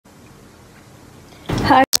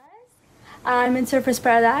I'm in Surfers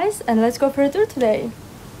Paradise and let's go for a tour today.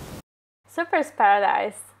 Surfers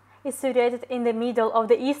Paradise is situated in the middle of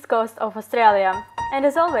the east coast of Australia, and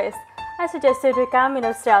as always, I suggest you to come in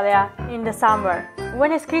Australia in the summer,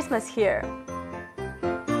 when it's Christmas here.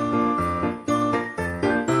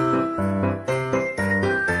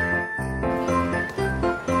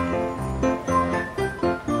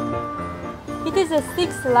 It is the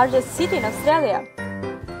 6th largest city in Australia,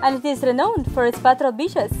 and it is renowned for its petrol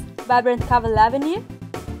beaches, vibrant Cavell Avenue,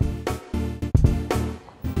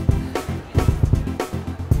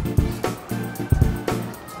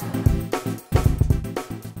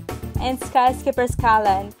 and skyscraper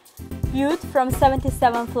skyline, viewed from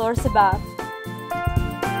 77 floors above.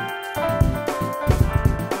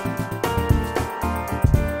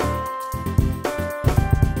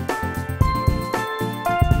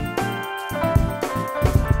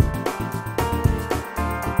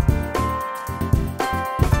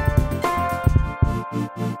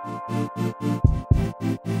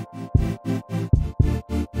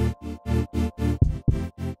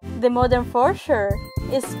 The modern foreshore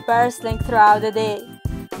is bustling throughout the day.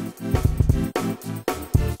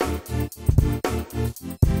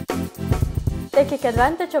 Taking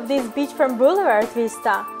advantage of this beachfront boulevard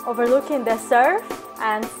vista overlooking the surf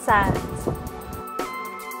and sand.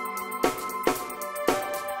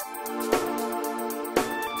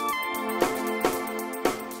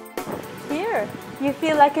 Here you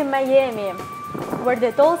feel like in Miami, where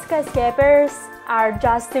the tall skyscrapers are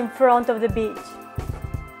just in front of the beach.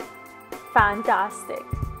 Fantastic!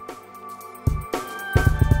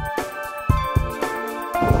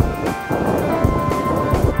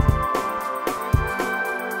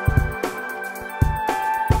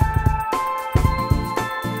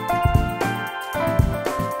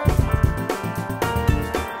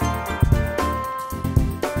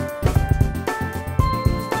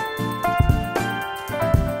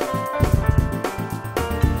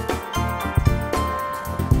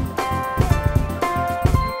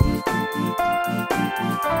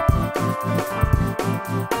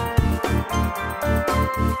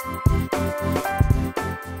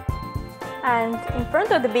 And in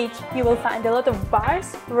front of the beach, you will find a lot of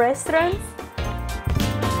bars, restaurants,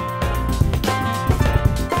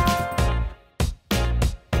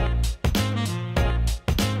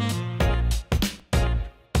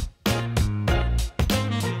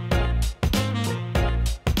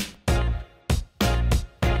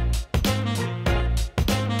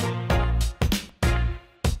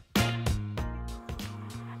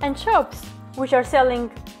 and shops which are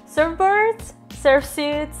selling surfboards, surf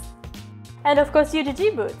suits, and of course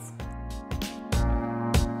UGG boots.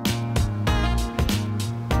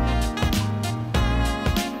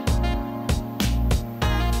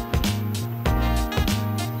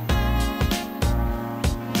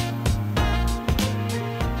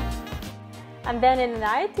 And then in the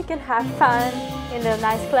night you can have fun in a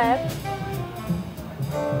nice club.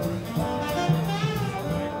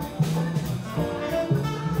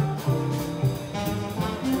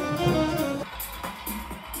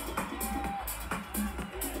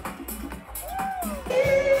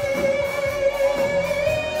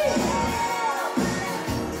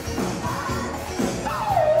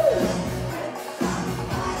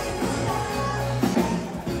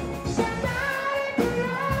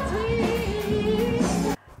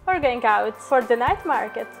 Or going out for the night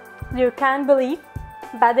market. You can't believe,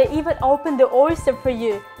 but they even opened the oyster for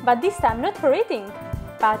you, but this time not for eating,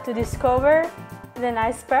 but to discover the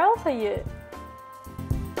nice pearl for you.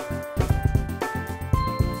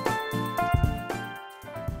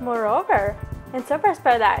 Moreover, in Surfers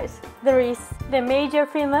Paradise, there is the major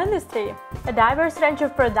film industry. A diverse range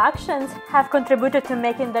of productions have contributed to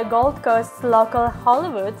making the Gold Coast local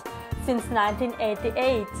Hollywood since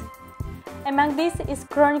 1988. Among these is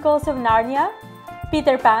Chronicles of Narnia,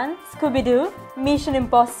 Peter Pan, Scooby-Doo, Mission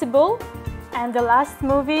Impossible, and the last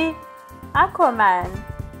movie, Aquaman.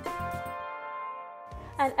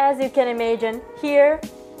 And as you can imagine, here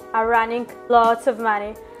are running lots of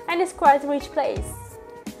money, and it's quite a rich place.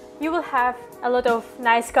 You will have a lot of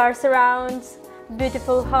nice cars around,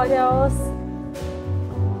 beautiful hotels,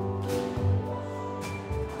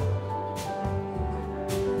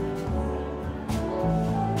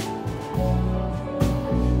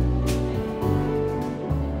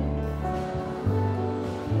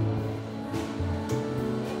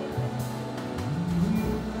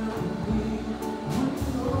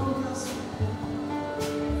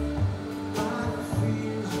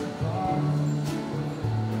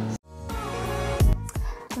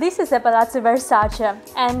 This is a Palazzo Versace,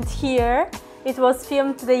 and here it was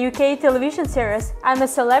filmed the UK television series I'm a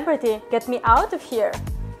Celebrity, Get Me Out of Here.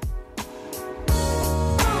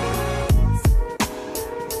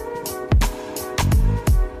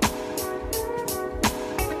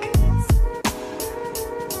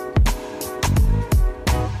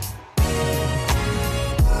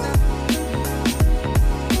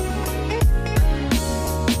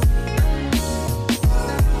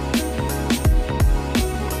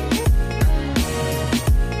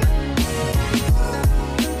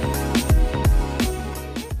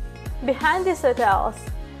 Behind these hotels,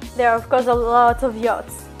 there are of course a lot of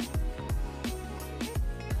yachts.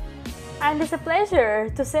 And it's a pleasure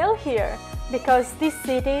to sail here because this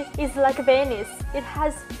city is like Venice. It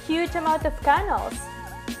has huge amount of canals.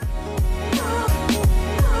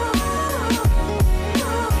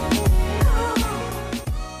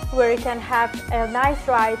 Where you can have a nice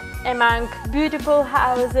ride among beautiful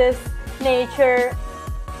houses, nature.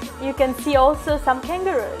 You can see also some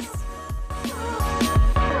kangaroos.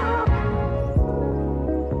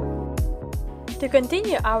 To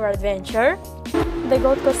continue our adventure, the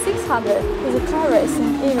Gold Coast 600 is a car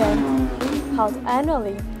racing event held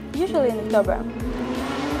annually, usually in October.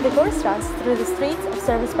 The course runs through the streets of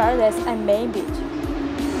Surfers Paradise and Main Beach.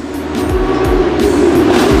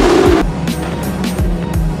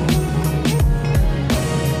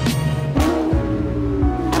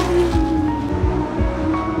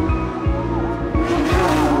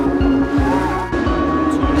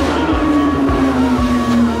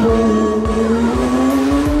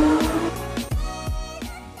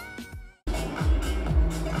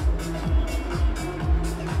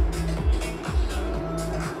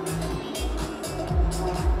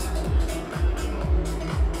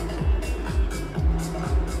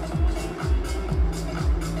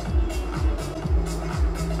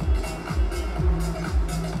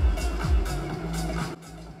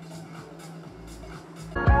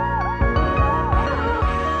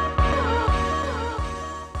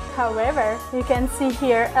 However, you can see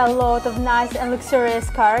here a lot of nice and luxurious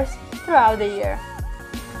cars throughout the year.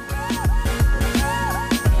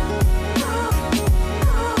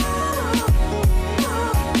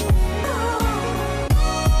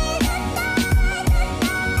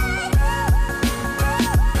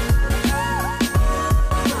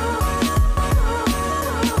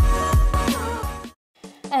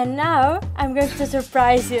 And now I'm going to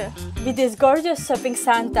surprise you with this gorgeous shopping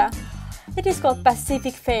Santa. It is called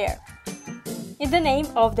Pacific Fair, in the name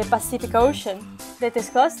of the Pacific Ocean that is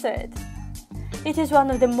close to it. It is one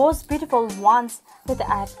of the most beautiful ones that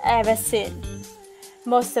I've ever seen.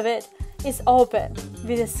 Most of it is open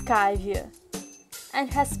with a sky view and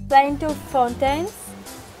has plenty of fountains,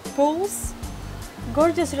 pools,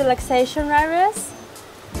 gorgeous relaxation areas,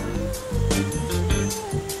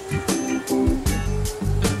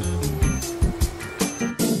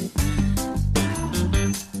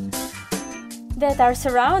 that are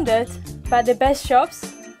surrounded by the best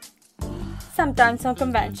shops, sometimes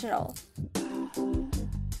unconventional.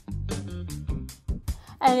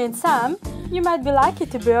 And in some, you might be lucky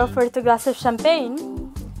to be offered a glass of champagne.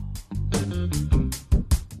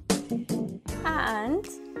 And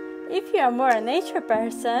if you are more a nature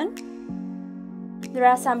person, there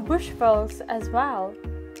are some bush walks as well.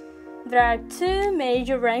 There are two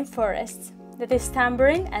major rainforests, that is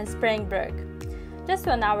Tambourine and Springbrook, just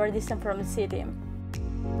 1 hour distant from the city.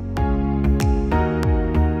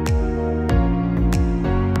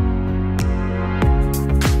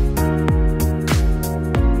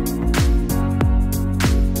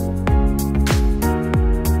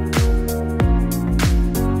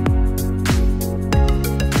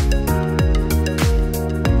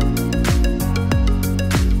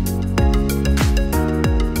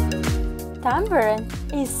 Tambourine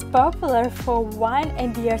is popular for wine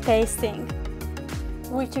and beer tasting,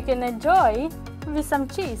 which you can enjoy with some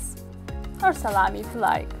cheese or salami if you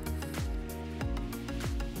like.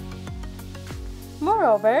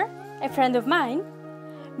 Moreover, a friend of mine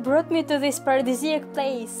brought me to this paradisiac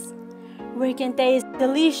place where you can taste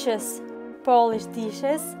delicious Polish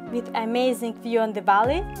dishes with amazing view on the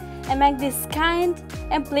valley among these kind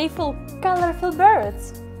and playful, colorful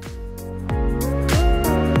birds.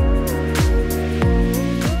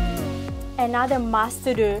 Another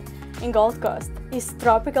must-to-do in Gold Coast is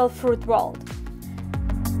Tropical Fruit World.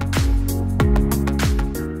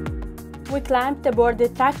 We climbed aboard the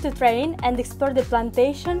tractor train and explored the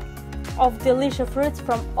plantation of delicious fruits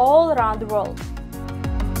from all around the world.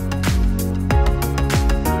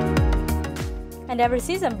 And every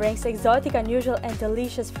season brings exotic, unusual and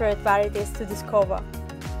delicious fruit varieties to discover.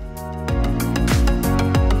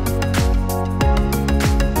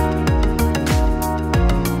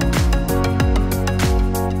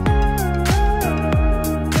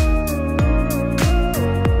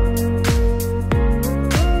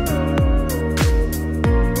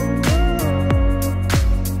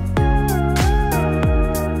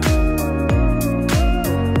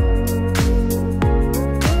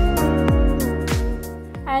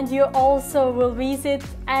 And you also will visit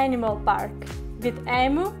Animal Park with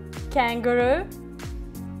emu, kangaroo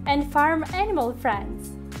and farm animal friends.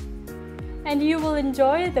 And you will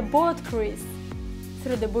enjoy the boat cruise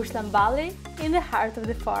through the bushland valley in the heart of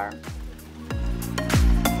the farm.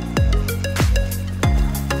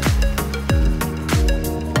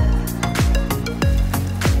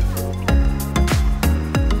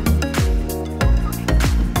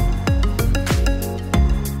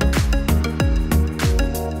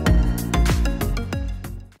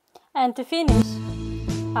 And to finish,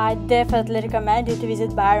 I definitely recommend you to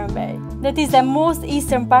visit Byron Bay. That is the most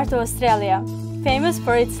eastern part of Australia, famous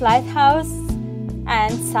for its lighthouse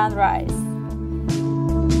and sunrise.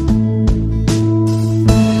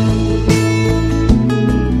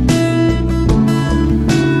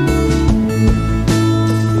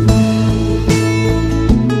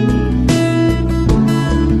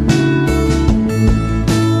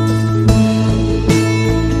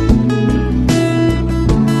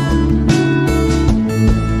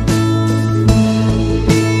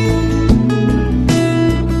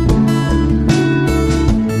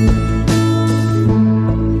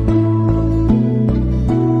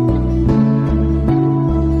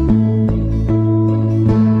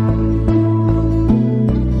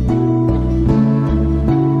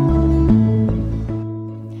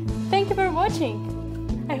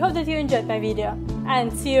 I hope that you enjoyed my video,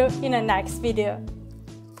 and see you in the next video.